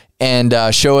picture and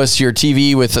show us your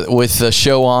TV with the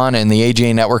show on and the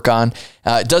AGA network on.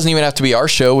 It doesn't even have to be our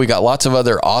show. We got lots of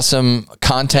other awesome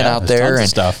content out there, and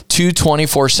stuff. 2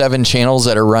 24/7 channels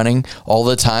that are running all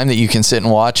the time that you can sit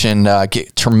and watch and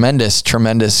get tremendous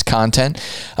content.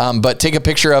 But take a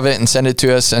picture of it and send it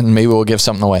to us, and maybe we'll give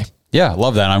something away. Yeah,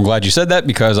 love that. I'm glad you said that,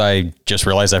 because I just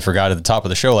realized I forgot at the top of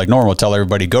the show, like normal, tell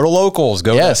everybody, go to Locals,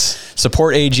 go to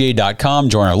supportaga.com,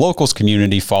 join our Locals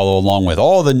community, follow along with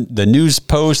all the news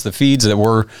posts, the feeds that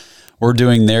we're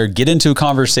doing there. Get into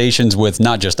conversations with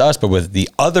not just us, but with the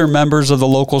other members of the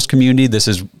Locals community.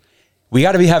 We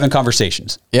got to be having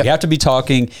conversations. Yep. We have to be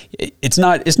talking. It's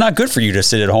not good for you to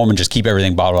sit at home and just keep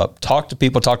everything bottled up. Talk to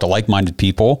people, talk to like-minded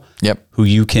people who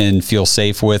you can feel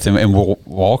safe with, and we'll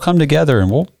all come together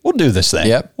and we'll do this thing.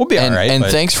 Yep. We'll be all right. And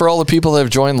thanks for all the people that have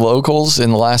joined Locals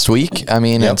in the last week. I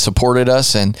mean, and supported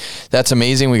us, and that's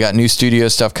amazing. We got new studio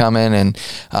stuff coming. And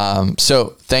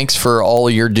so thanks for all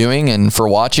you're doing and for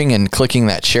watching and clicking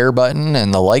that share button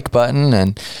and the like button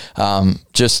and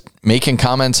just making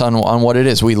comments on what it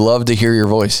is. We love to hear your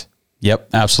voice. Yep,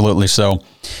 absolutely. So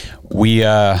we,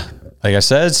 like I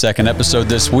said, second episode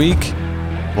this week.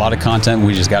 A lot of content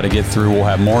we just got to get through. We'll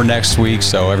have more next week.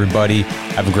 So everybody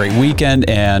have a great weekend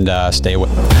and stay away.